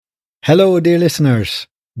Hello, dear listeners.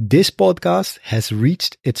 This podcast has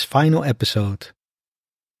reached its final episode.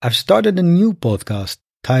 I've started a new podcast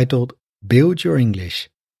titled Build Your English,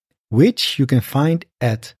 which you can find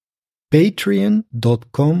at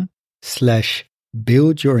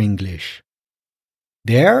patreon.com/buildyourenglish.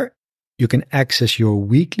 There, you can access your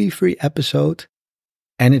weekly free episode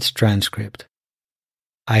and its transcript.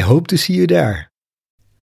 I hope to see you there.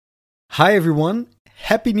 Hi, everyone.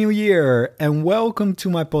 Happy New Year and welcome to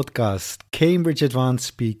my podcast, Cambridge Advanced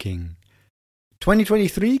Speaking.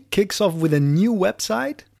 2023 kicks off with a new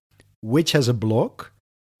website, which has a blog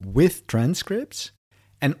with transcripts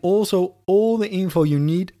and also all the info you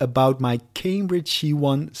need about my Cambridge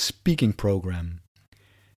C1 speaking program.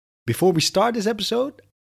 Before we start this episode,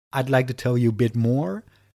 I'd like to tell you a bit more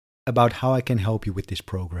about how I can help you with this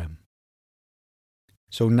program.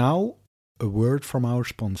 So now, a word from our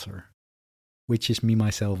sponsor, which is me,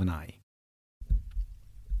 myself, and I.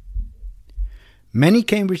 Many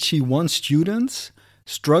Cambridge C1 students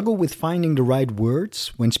struggle with finding the right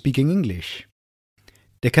words when speaking English.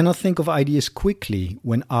 They cannot think of ideas quickly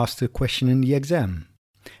when asked a question in the exam,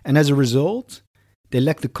 and as a result, they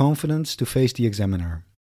lack the confidence to face the examiner.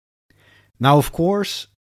 Now, of course,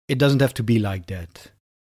 it doesn't have to be like that.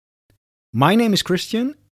 My name is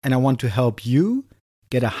Christian, and I want to help you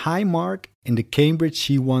get a high mark in the Cambridge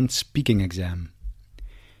C1 speaking exam.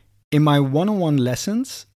 In my one-on-one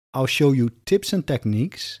lessons, I'll show you tips and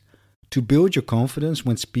techniques to build your confidence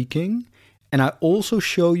when speaking, and I also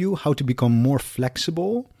show you how to become more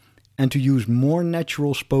flexible and to use more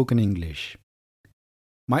natural spoken English.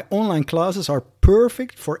 My online classes are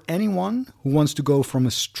perfect for anyone who wants to go from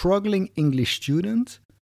a struggling English student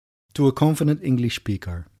to a confident English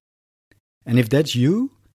speaker. And if that's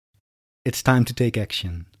you, it's time to take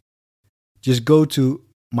action. Just go to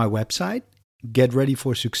my website,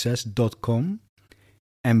 getreadyforsuccess.com,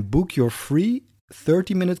 and book your free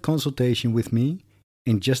 30-minute consultation with me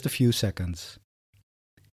in just a few seconds.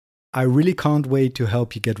 I really can't wait to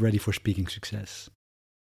help you get ready for speaking success.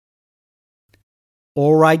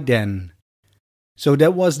 All right then. So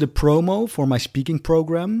that was the promo for my speaking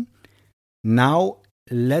program. Now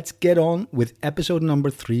let's get on with episode number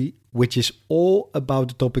 3, which is all about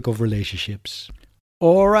the topic of relationships.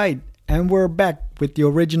 All right, and we're back with the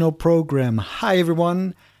original program. Hi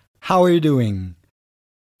everyone, how are you doing?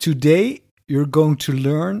 Today you're going to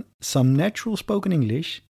learn some natural spoken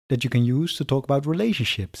English that you can use to talk about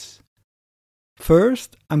relationships.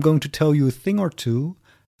 First, I'm going to tell you a thing or two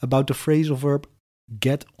about the phrasal verb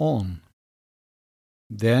get on.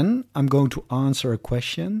 Then I'm going to answer a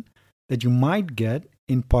question that you might get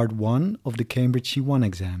in part 1 of the Cambridge C1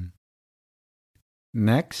 exam.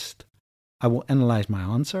 Next, I will analyze my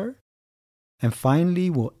answer. And finally,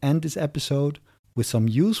 we'll end this episode with some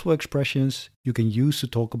useful expressions you can use to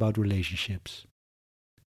talk about relationships.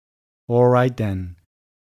 Alright then,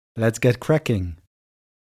 let's get cracking.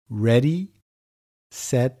 Ready,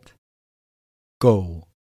 set, go.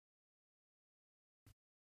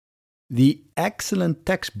 The excellent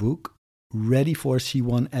textbook, Ready for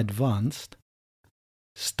C1 Advanced,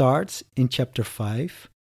 starts in chapter 5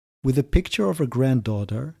 with a picture of a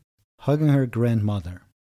granddaughter hugging her grandmother.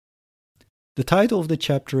 The title of the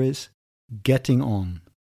chapter is Getting On.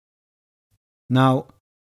 Now,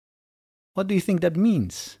 what do you think that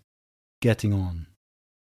means, getting on?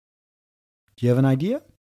 Do you have an idea?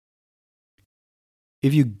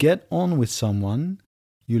 If you get on with someone,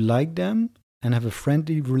 you like them and have a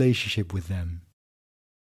friendly relationship with them.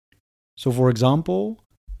 So, for example,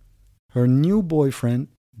 her new boyfriend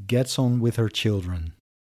gets on with her children.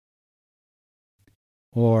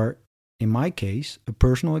 Or, in my case, a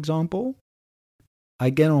personal example, I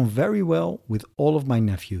get on very well with all of my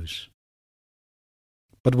nephews.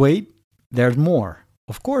 But wait, there's more.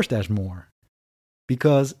 Of course there's more.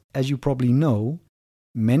 Because, as you probably know,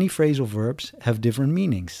 many phrasal verbs have different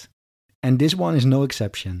meanings. And this one is no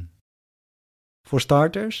exception. For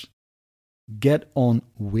starters, get on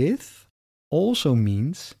with also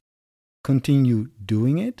means continue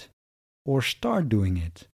doing it or start doing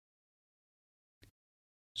it.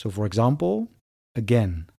 So, for example,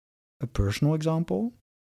 again, a personal example.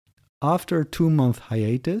 After a 2-month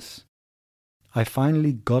hiatus, I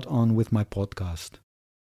finally got on with my podcast.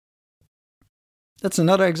 That's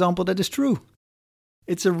another example that is true.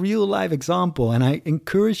 It's a real life example, and I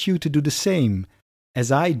encourage you to do the same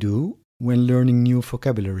as I do when learning new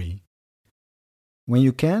vocabulary. When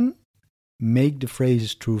you can, make the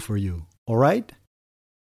phrases true for you, alright?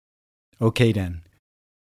 Okay then.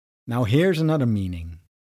 Now here's another meaning.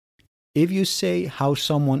 If you say how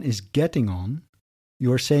someone is getting on,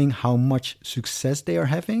 you are saying how much success they are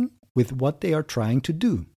having with what they are trying to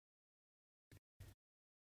do.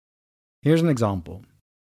 Here's an example.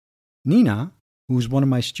 Nina, who's one of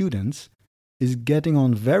my students, is getting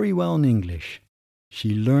on very well in English.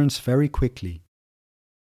 She learns very quickly.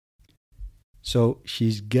 So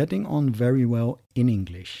she's getting on very well in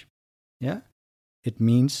English. Yeah? It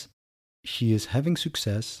means she is having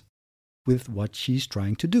success with what she's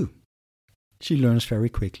trying to do. She learns very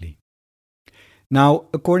quickly. Now,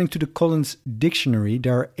 according to the Collins Dictionary,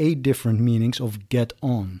 there are 8 different meanings of get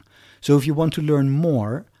on. So if you want to learn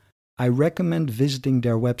more, I recommend visiting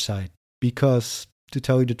their website because, to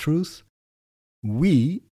tell you the truth,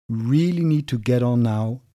 we really need to get on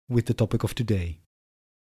now with the topic of today,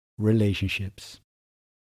 relationships.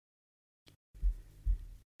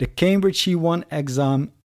 The Cambridge C1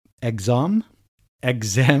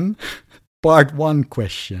 exam, part 1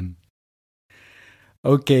 question.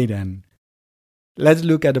 Okay then, let's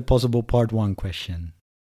look at a possible part 1 question.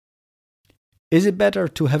 Is it better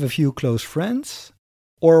to have a few close friends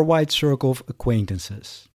or a wide circle of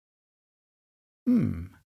acquaintances?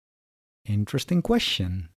 Interesting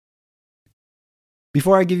question.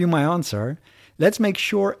 Before I give you my answer, let's make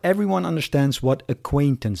sure everyone understands what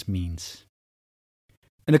acquaintance means.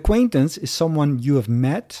 An acquaintance is someone you have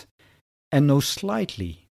met and know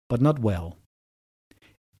slightly, but not well.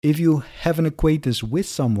 If you have an acquaintance with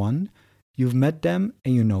someone, you've met them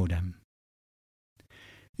and you know them.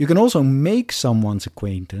 You can also make someone's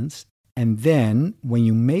acquaintance, and then when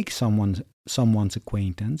you make someone's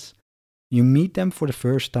acquaintance, you meet them for the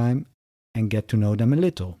first time and get to know them a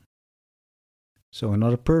little. So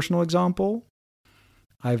another personal example.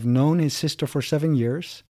 I've known his sister for 7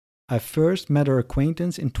 years. I first met her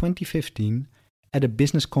acquaintance in 2015 at a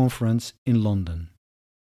business conference in London.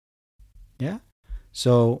 Yeah?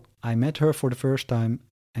 So I met her for the first time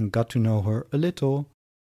and got to know her a little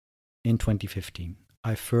in 2015.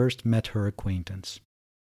 I first met her acquaintance.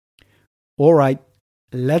 All right,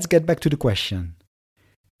 let's get back to the question.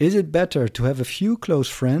 Is it better to have a few close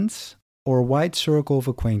friends or a wide circle of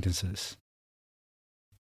acquaintances?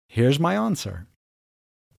 Here's my answer.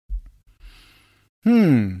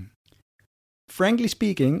 Frankly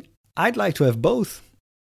speaking, I'd like to have both.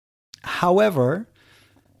 However,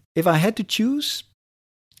 if I had to choose,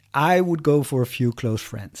 I would go for a few close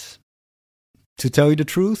friends. To tell you the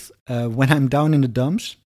truth, when I'm down in the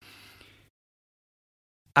dumps,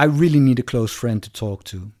 I really need a close friend to talk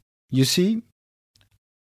to. You see,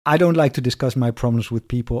 I don't like to discuss my problems with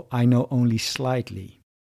people I know only slightly.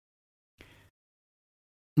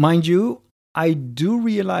 Mind you, I do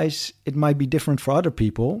realize it might be different for other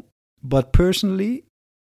people, but personally,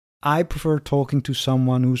 I prefer talking to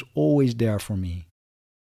someone who's always there for me,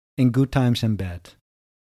 in good times and bad.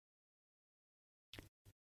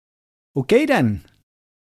 Okay then,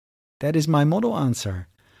 that is my model answer.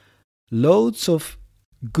 Loads of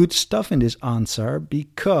good stuff in this answer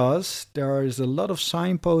because there is a lot of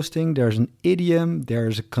signposting, there's an idiom,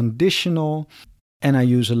 there's a conditional, and I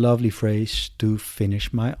use a lovely phrase to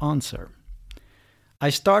finish my answer. I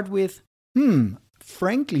start with,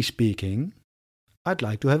 frankly speaking, I'd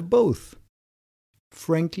like to have both.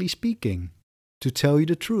 Frankly speaking, to tell you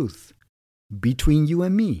the truth, between you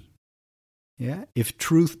and me. Yeah, if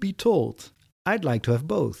truth be told, I'd like to have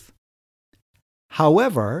both.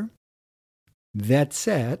 However, that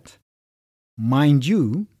said, mind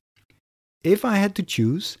you, if I had to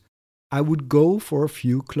choose, I would go for a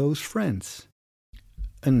few close friends.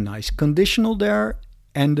 A nice conditional there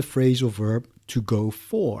and the phrasal verb to go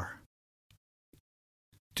for.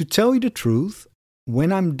 To tell you the truth,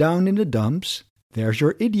 when I'm down in the dumps, there's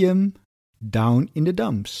your idiom, down in the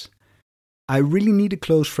dumps. I really need a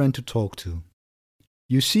close friend to talk to.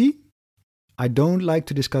 You see, I don't like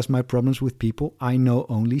to discuss my problems with people I know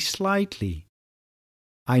only slightly.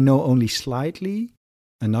 I know only slightly.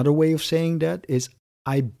 Another way of saying that is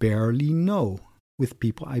I barely know with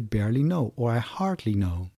people I barely know or I hardly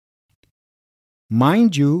know.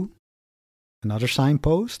 Mind you, another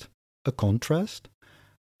signpost, a contrast.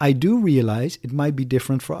 I do realize it might be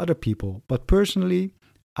different for other people, but personally,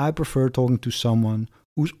 I prefer talking to someone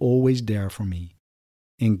who's always there for me,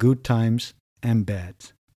 in good times and bad.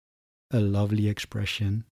 A lovely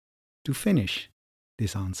expression to finish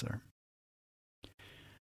this answer.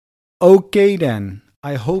 Okay then,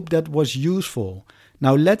 I hope that was useful.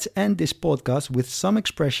 Now let's end this podcast with some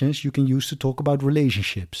expressions you can use to talk about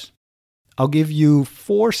relationships. I'll give you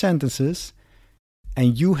 4 sentences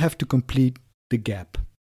and you have to complete the gap.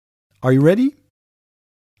 Are you ready?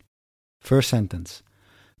 First sentence.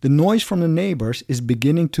 The noise from the neighbors is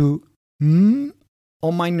beginning to on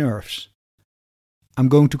my nerves. I'm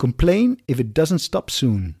going to complain if it doesn't stop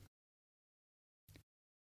soon.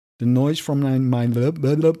 The noise from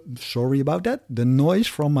sorry about that. The noise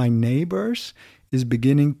from my neighbors is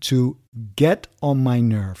beginning to get on my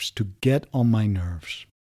nerves.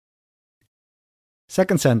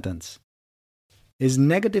 Second sentence. His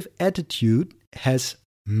negative attitude has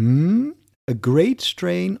a great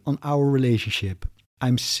strain on our relationship.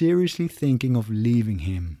 I'm seriously thinking of leaving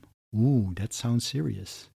him. Ooh, that sounds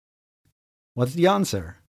serious. What's the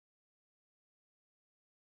answer?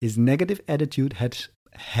 His negative attitude has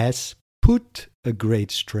put a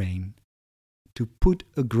great strain. To put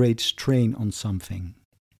a great strain on something.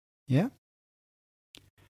 Yeah?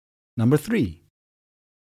 Number 3.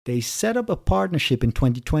 They set up a partnership in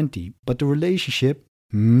 2020, but the relationship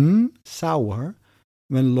sour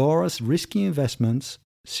when Laura's risky investments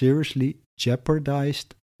seriously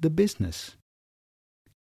jeopardized the business.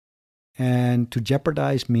 And to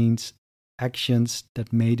jeopardize means actions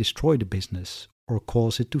that may destroy the business or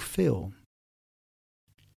cause it to fail.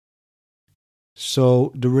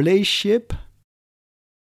 So the relationship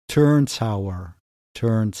turned sour,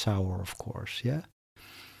 of course, yeah?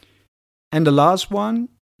 And the last one,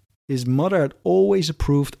 his mother had always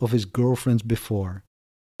approved of his girlfriends before,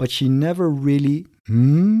 but she never really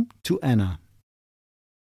to Anna.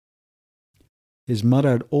 His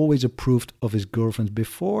mother had always approved of his girlfriends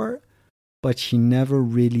before, but she never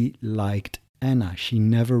really liked Anna. She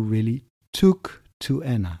never really took to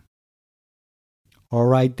Anna. All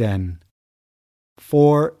right then.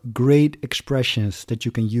 4 great expressions that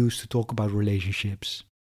you can use to talk about relationships.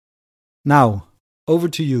 Now, over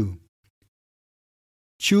to you.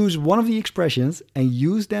 Choose one of the expressions and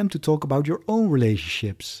use them to talk about your own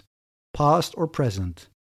relationships, past or present.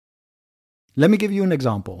 Let me give you an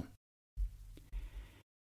example.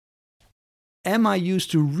 Emma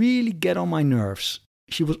used to really get on my nerves.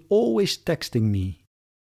 She was always texting me,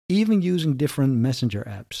 even using different messenger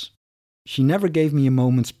apps. She never gave me a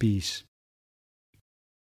moment's peace.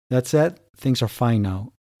 That said, things are fine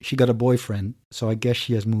now. She got a boyfriend, so I guess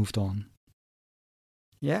she has moved on.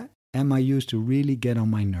 Yeah, Emma used to really get on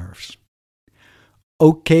my nerves.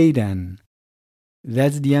 Okay then,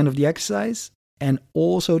 that's the end of the exercise and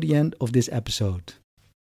also the end of this episode.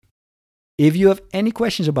 If you have any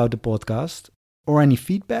questions about the podcast or any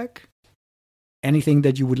feedback, anything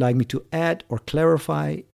that you would like me to add or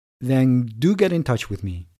clarify, then do get in touch with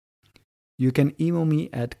me. You can email me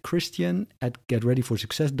at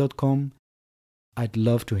christian@getreadyforsuccess.com. I'd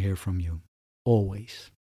love to hear from you, always.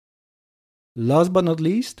 Last but not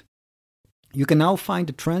least, you can now find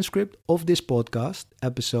the transcript of this podcast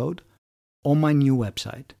episode on my new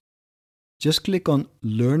website. Just click on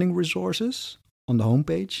Learning Resources on the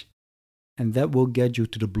homepage, and that will get you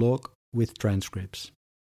to the blog with transcripts.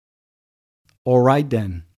 All right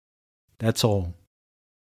then, that's all.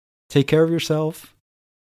 Take care of yourself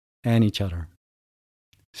and each other.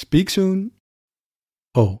 Speak soon.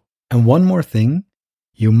 Oh, and one more thing.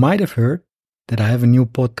 You might have heard that I have a new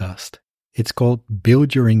podcast. It's called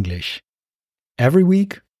Build Your English. Every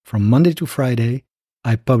week, from Monday to Friday,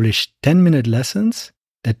 I publish 10-minute lessons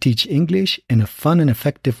that teach English in a fun and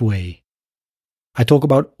effective way. I talk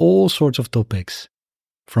about all sorts of topics,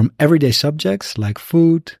 from everyday subjects like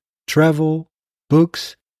food, travel,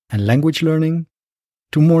 books, and language learning,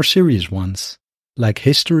 to more serious ones like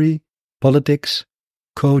history, politics,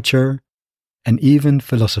 culture, and even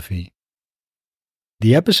philosophy.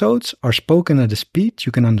 The episodes are spoken at a speed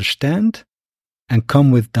you can understand and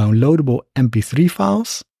come with downloadable MP3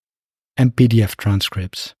 files and PDF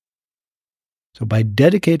transcripts. So by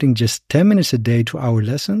dedicating just 10 minutes a day to our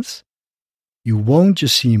lessons, you won't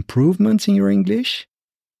just see improvements in your English,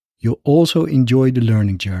 you'll also enjoy the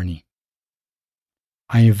learning journey.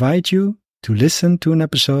 I invite you to listen to an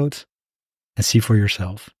episode and see for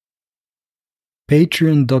yourself.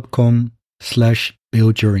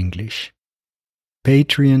 Patreon.com/buildyourenglish.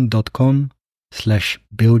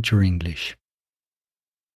 Patreon.com/buildyourenglish.